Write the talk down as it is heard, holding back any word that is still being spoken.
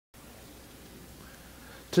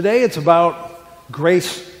Today it's about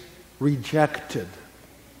grace rejected.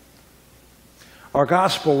 Our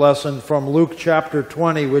gospel lesson from Luke chapter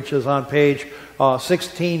 20, which is on page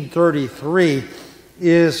 1633,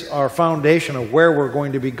 is our foundation of where we're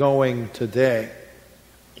going to be going today.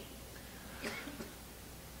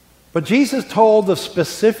 But Jesus told a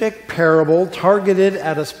specific parable targeted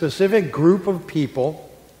at a specific group of people,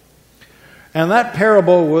 and that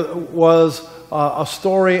parable was a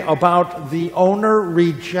story about the owner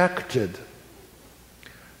rejected.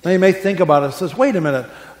 Now you may think about it and says, wait a minute,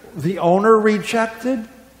 the owner rejected?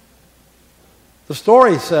 The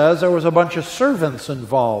story says there was a bunch of servants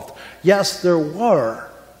involved. Yes, there were.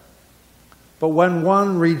 But when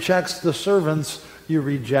one rejects the servants, you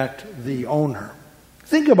reject the owner.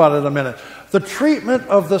 Think about it a minute. The treatment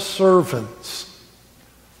of the servants.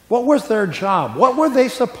 What was their job? What were they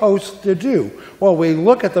supposed to do? Well, we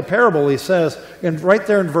look at the parable. He says, right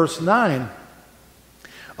there in verse 9,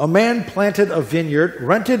 a man planted a vineyard,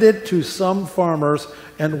 rented it to some farmers,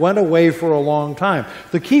 and went away for a long time.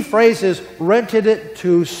 The key phrase is rented it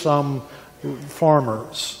to some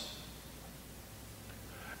farmers.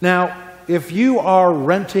 Now, if you are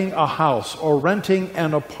renting a house or renting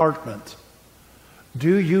an apartment,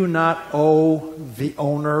 do you not owe the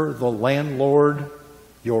owner, the landlord,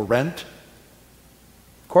 your rent?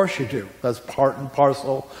 Of course you do. That's part and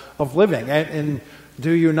parcel of living. And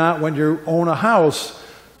do you not, when you own a house,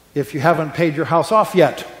 if you haven't paid your house off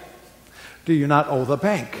yet, do you not owe the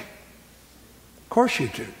bank? Of course you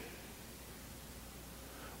do.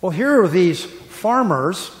 Well, here are these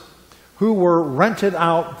farmers who were rented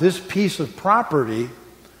out this piece of property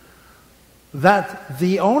that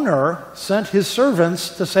the owner sent his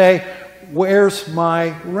servants to say, where's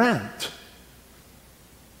my rent?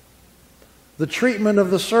 The treatment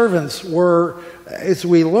of the servants were, as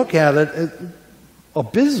we look at it,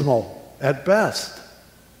 abysmal at best.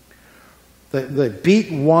 They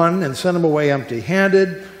beat one and sent him away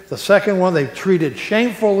empty-handed. The second one they treated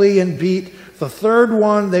shamefully and beat. The third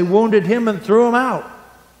one they wounded him and threw him out.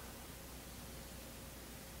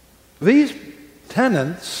 These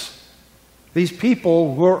tenants, these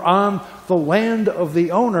people who were on the land of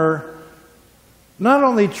the owner, not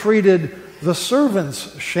only treated the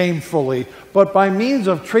servants shamefully, but by means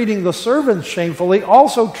of treating the servants shamefully,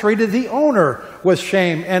 also treated the owner with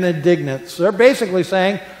shame and indignance. They're basically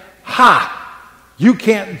saying, ha! You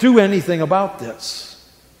can't do anything about this.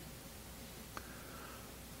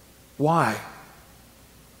 Why?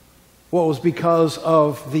 Well, it was because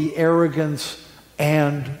of the arrogance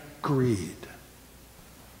and greed.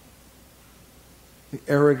 The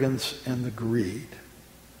arrogance and the greed.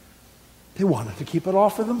 They wanted to keep it all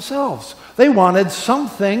for themselves. They wanted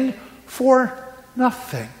something for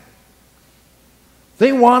nothing.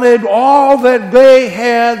 They wanted all that they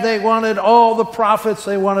had. They wanted all the profits.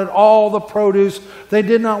 They wanted all the produce. They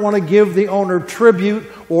did not want to give the owner tribute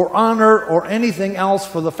or honor or anything else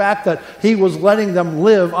for the fact that he was letting them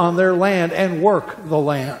live on their land and work the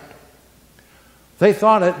land. They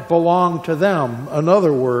thought it belonged to them. In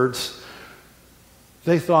other words,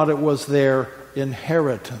 they thought it was their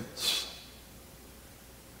inheritance.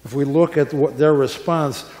 If we look at their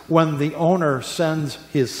response, when the owner sends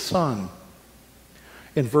his son,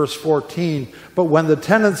 in verse 14, but when the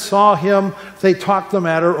tenants saw him, they talked the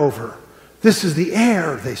matter over. This is the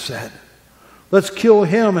heir, they said. Let's kill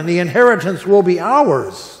him and the inheritance will be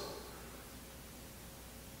ours.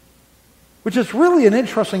 Which is really an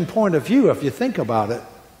interesting point of view if you think about it.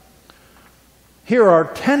 Here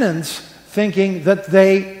are tenants thinking that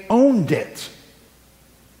they owned it.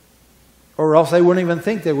 Or else they wouldn't even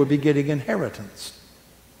think they would be getting inheritance.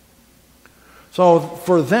 So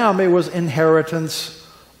for them, it was inheritance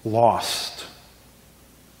lost.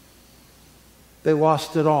 They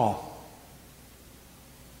lost it all.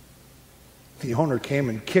 The owner came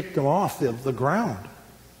and kicked them off the ground.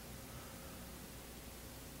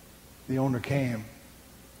 The owner came.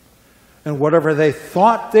 And whatever they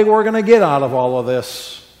thought they were going to get out of all of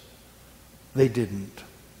this, they didn't.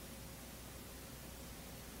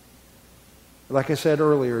 Like I said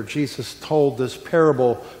earlier, Jesus told this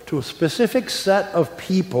parable to a specific set of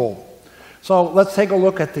people. So let's take a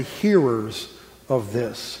look at the hearers of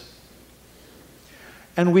this.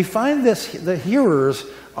 And we find the hearers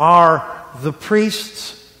are the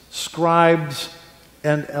priests, scribes,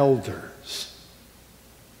 and elders.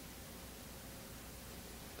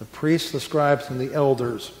 The priests, the scribes, and the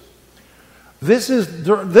elders. This is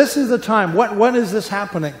the time. When is this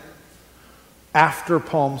happening? After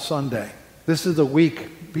Palm Sunday. This is the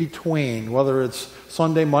week between, whether it's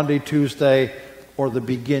Sunday, Monday, Tuesday, or the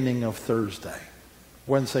beginning of Thursday,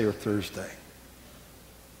 Wednesday or Thursday.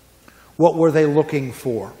 What were they looking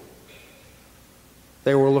for?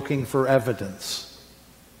 They were looking for evidence.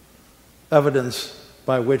 Evidence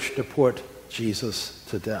by which to put Jesus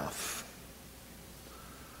to death.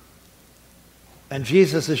 And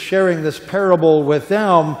Jesus is sharing this parable with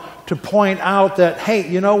them to point out that, hey,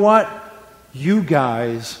 you know what? You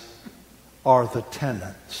guys are the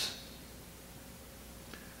tenants.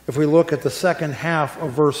 If we look at the second half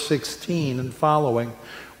of verse 16 and following,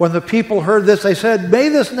 when the people heard this, they said, "May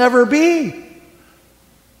this never be.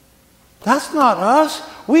 That's not us.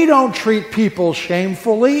 We don't treat people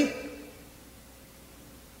shamefully."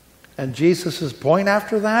 And Jesus' point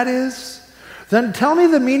after that is, "Then tell me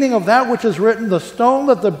the meaning of that which is written, the stone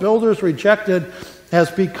that the builders rejected has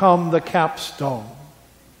become the capstone."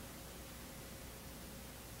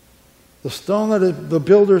 The stone that the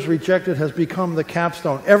builders rejected has become the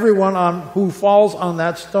capstone. Everyone who falls on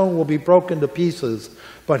that stone will be broken to pieces,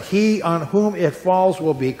 but he on whom it falls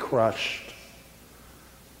will be crushed.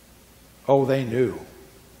 Oh, they knew.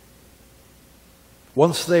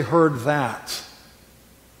 Once they heard that,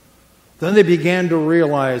 then they began to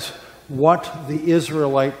realize what the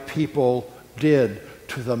Israelite people did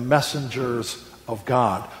to the messengers of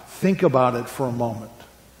God. Think about it for a moment.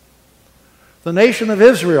 The nation of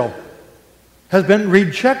Israel has been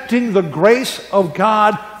rejecting the grace of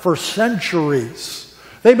God for centuries.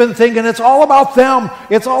 They've been thinking it's all about them.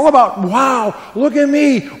 It's all about, wow, look at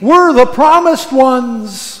me. We're the promised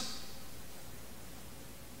ones.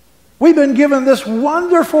 We've been given this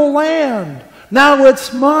wonderful land. Now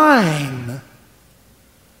it's mine.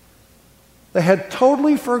 They had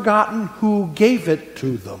totally forgotten who gave it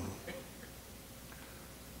to them.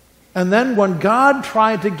 And then when God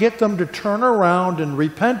tried to get them to turn around and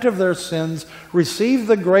repent of their sins, receive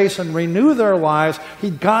the grace and renew their lives,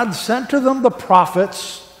 God sent to them the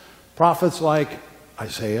prophets like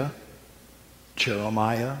Isaiah,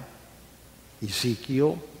 Jeremiah,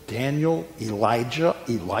 Ezekiel, Daniel, Elijah,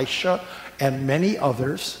 Elisha, and many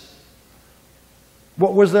others.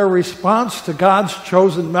 What was their response to God's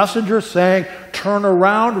chosen messenger saying, "Turn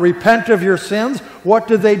around, repent of your sins"? What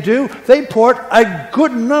did they do? They put a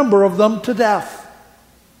good number of them to death.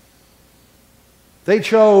 They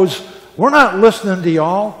chose, "We're not listening to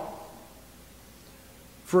y'all."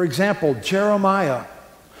 For example, Jeremiah.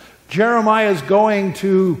 Jeremiah is going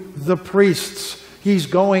to the priests. He's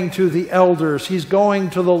going to the elders. He's going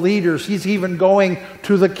to the leaders. He's even going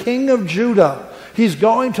to the king of Judah. He's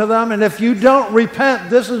going to them, and if you don't repent,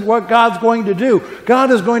 this is what God's going to do.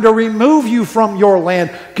 God is going to remove you from your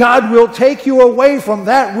land. God will take you away from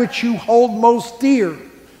that which you hold most dear.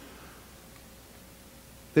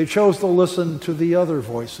 They chose to listen to the other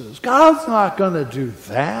voices. God's not going to do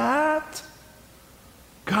that.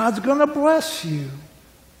 God's going to bless you.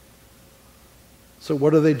 So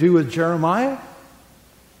what do they do with Jeremiah?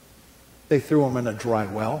 They threw him in a dry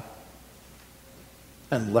well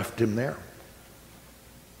and left him there.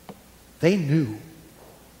 They knew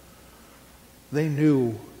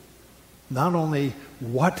not only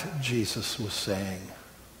what Jesus was saying,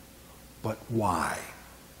 but why.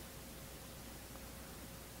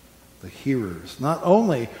 The hearers not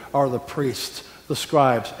only are the priests, the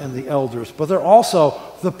scribes, and the elders, but they're also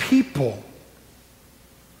the people.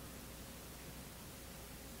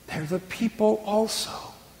 They're the people also,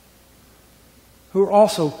 who are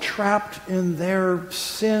also trapped in their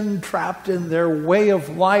sin, trapped in their way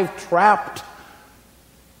of life, trapped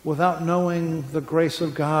without knowing the grace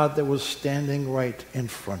of God that was standing right in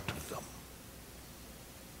front of them.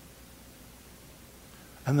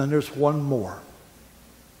 And then there's one more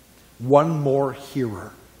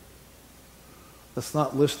hearer that's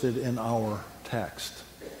not listed in our text.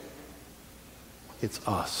 It's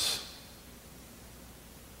us.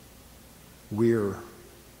 We're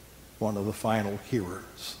one of the final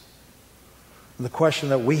hearers. And the question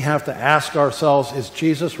that we have to ask ourselves, is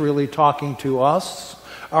Jesus really talking to us?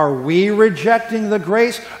 Are we rejecting the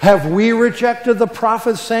grace? Have we rejected the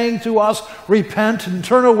prophets saying to us, repent and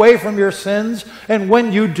turn away from your sins, and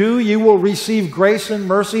when you do, you will receive grace and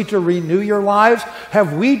mercy to renew your lives?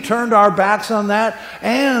 Have we turned our backs on that?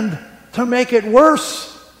 And to make it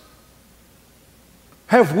worse,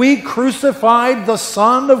 have we crucified the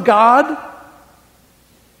Son of God?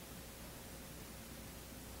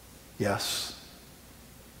 Yes,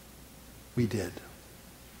 we did.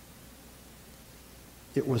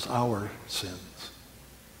 It was our sins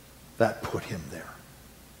that put him there.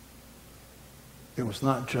 It was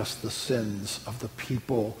not just the sins of the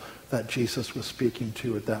people that Jesus was speaking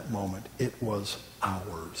to at that moment. It was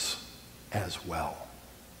ours as well.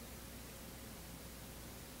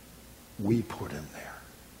 We put him there.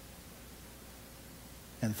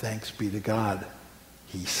 And thanks be to God,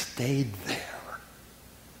 He stayed there.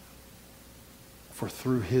 For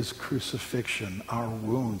through his crucifixion, our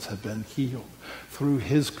wounds have been healed. Through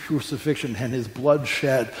his crucifixion and his blood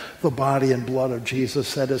shed, the body and blood of Jesus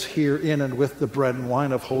set us here in and with the bread and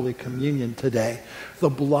wine of Holy Communion today.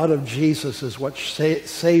 The blood of Jesus is what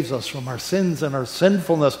saves us from our sins and our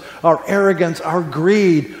sinfulness, our arrogance, our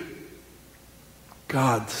greed.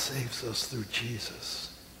 God saves us through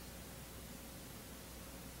Jesus.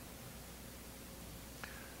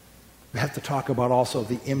 We have to talk about also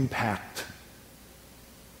the impact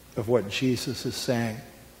of what Jesus is saying.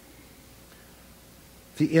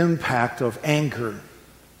 The impact of anger,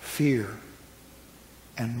 fear,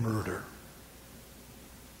 and murder.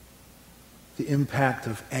 The impact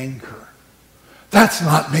of anger. That's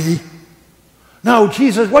not me. No,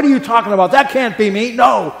 Jesus, what are you talking about? That can't be me.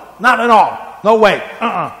 No, not at all. No way.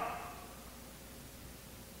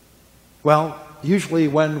 Well, usually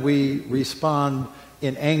when we respond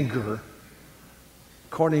in anger,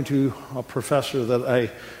 according to a professor that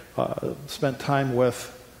I spent time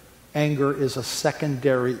with, anger is a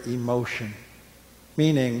secondary emotion,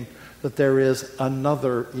 meaning that there is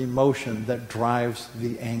another emotion that drives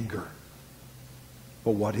the anger.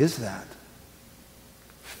 But what is that?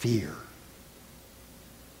 Fear.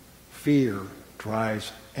 Fear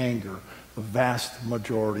drives anger the vast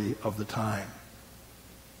majority of the time.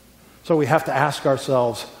 So we have to ask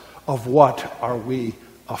ourselves, of what are we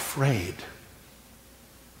afraid?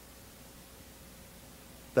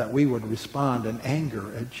 That we would respond in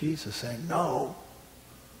anger at Jesus, saying, no.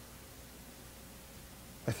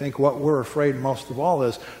 I think what we're afraid most of all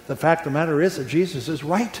is the fact of the matter is that Jesus is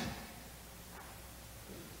right.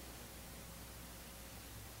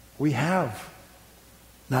 We have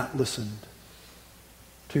not listened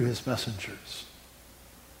to his messengers.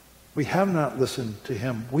 We have not listened to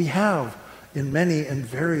him. We have, in many and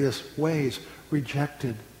various ways,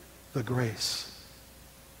 rejected the grace,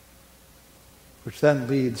 which then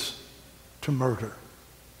leads to murder.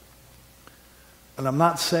 And I'm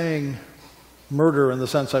not saying murder in the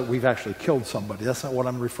sense that we've actually killed somebody. That's not what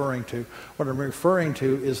I'm referring to. What I'm referring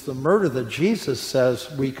to is the murder that Jesus says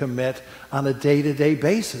we commit on a day-to-day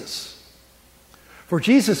basis. For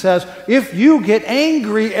Jesus says, if you get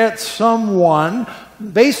angry at someone,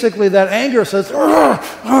 basically that anger says,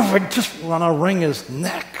 I just want to wring his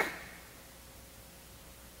neck.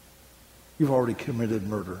 You've already committed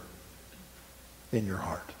murder in your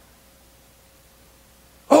heart.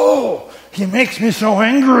 Oh, he makes me so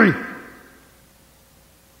angry.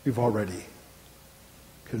 You've already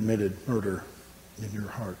committed murder in your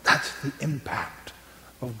heart. That's the impact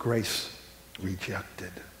of grace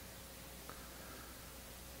rejected.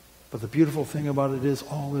 But the beautiful thing about it is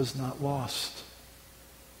all is not lost.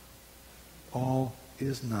 All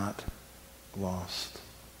is not lost.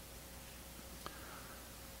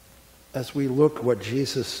 As we look what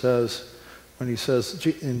Jesus says, when he says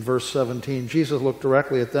in verse 17, Jesus looked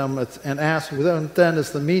directly at them and asked, then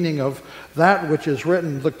is the meaning of that which is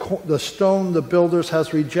written, the stone the builders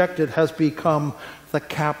has rejected has become the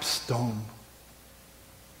capstone.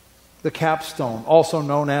 The capstone, also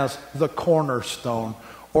known as the cornerstone,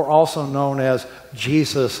 or also known as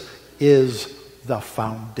Jesus is the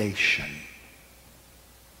foundation.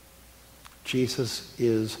 Jesus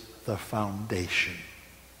is the foundation.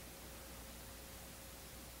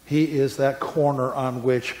 He is that corner on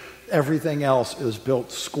which everything else is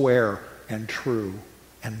built square and true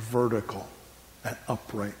and vertical and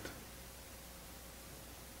upright.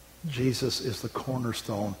 Jesus is the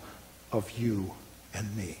cornerstone of you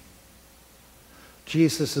and me.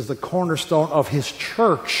 Jesus is the cornerstone of his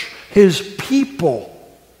church, his people.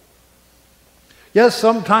 Yes,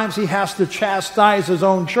 sometimes he has to chastise his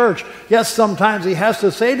own church. Yes, sometimes he has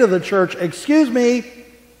to say to the church, excuse me.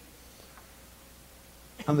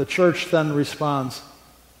 And the church then responds,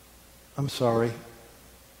 I'm sorry.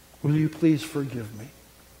 Will you please forgive me?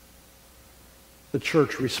 The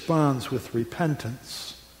church responds with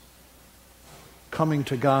repentance, coming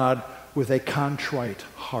to God with a contrite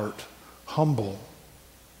heart, humble,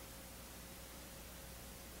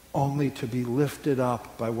 only to be lifted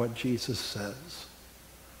up by what Jesus says.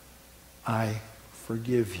 I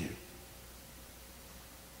forgive you.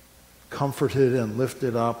 Comforted and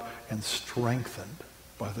lifted up and strengthened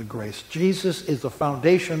by the grace. Jesus is the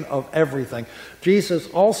foundation of everything. Jesus'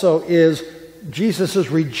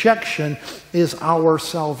 rejection is our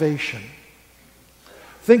salvation.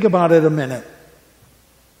 Think about it a minute.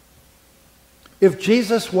 If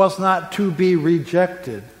Jesus was not to be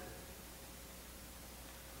rejected,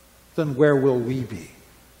 then where will we be?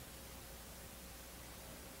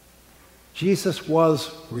 Jesus was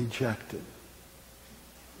rejected.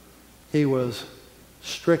 He was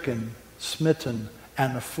stricken, smitten,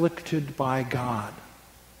 and afflicted by God,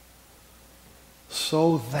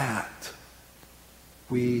 so that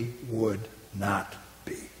we would not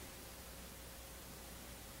be.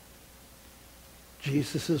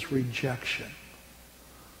 Jesus' rejection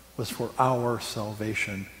was for our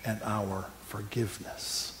salvation and our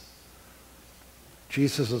forgiveness.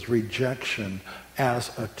 Jesus' rejection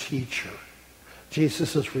as a teacher,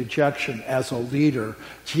 Jesus' rejection as a leader,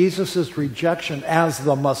 Jesus' rejection as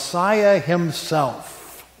the Messiah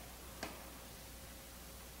himself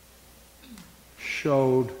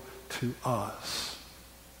showed to us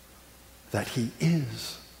that he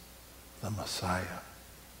is the Messiah.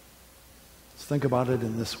 Let's think about it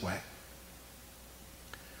in this way.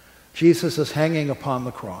 Jesus is hanging upon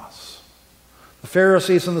the cross. The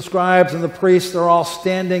Pharisees and the scribes and the priests, they're all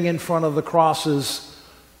standing in front of the crosses,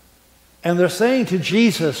 and they're saying to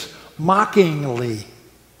Jesus mockingly,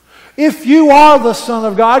 "If you are the Son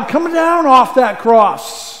of God, come down off that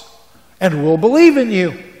cross, and we'll believe in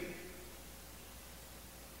you."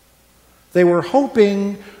 They were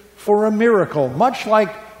hoping for a miracle, much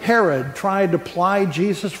like Herod tried to ply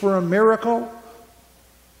Jesus for a miracle.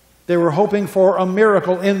 They were hoping for a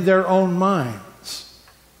miracle in their own minds.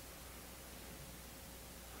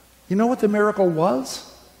 You know what the miracle was?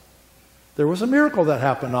 There was a miracle that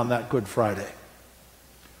happened on that Good Friday.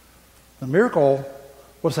 The miracle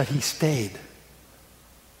was that he stayed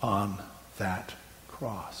on that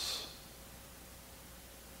cross.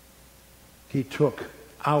 He took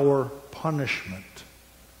our punishment.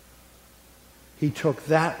 He took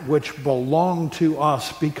that which belonged to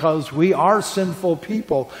us because we are sinful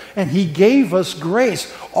people, and he gave us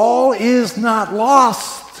grace. All is not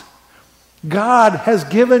lost. God has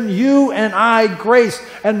given you and I grace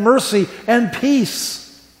and mercy and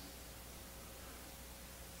peace.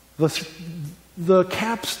 The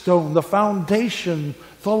capstone, the foundation,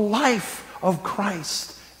 the life of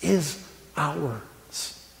Christ is ours.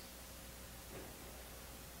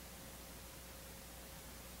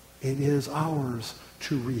 It is ours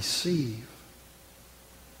to receive.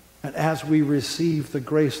 And as we receive the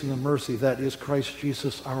grace and the mercy that is Christ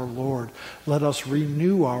Jesus our Lord, let us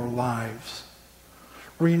renew our lives.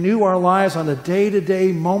 Renew our lives on a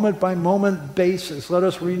day-to-day, moment-by-moment basis. Let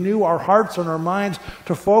us renew our hearts and our minds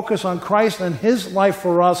to focus on Christ and his life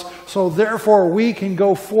for us, so therefore we can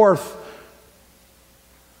go forth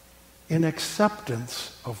in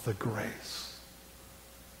acceptance of the grace,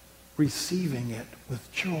 receiving it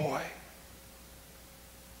with joy,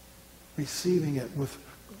 receiving it with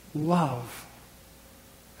love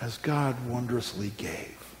as God wondrously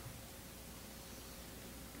gave.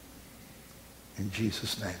 In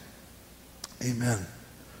Jesus' name, amen.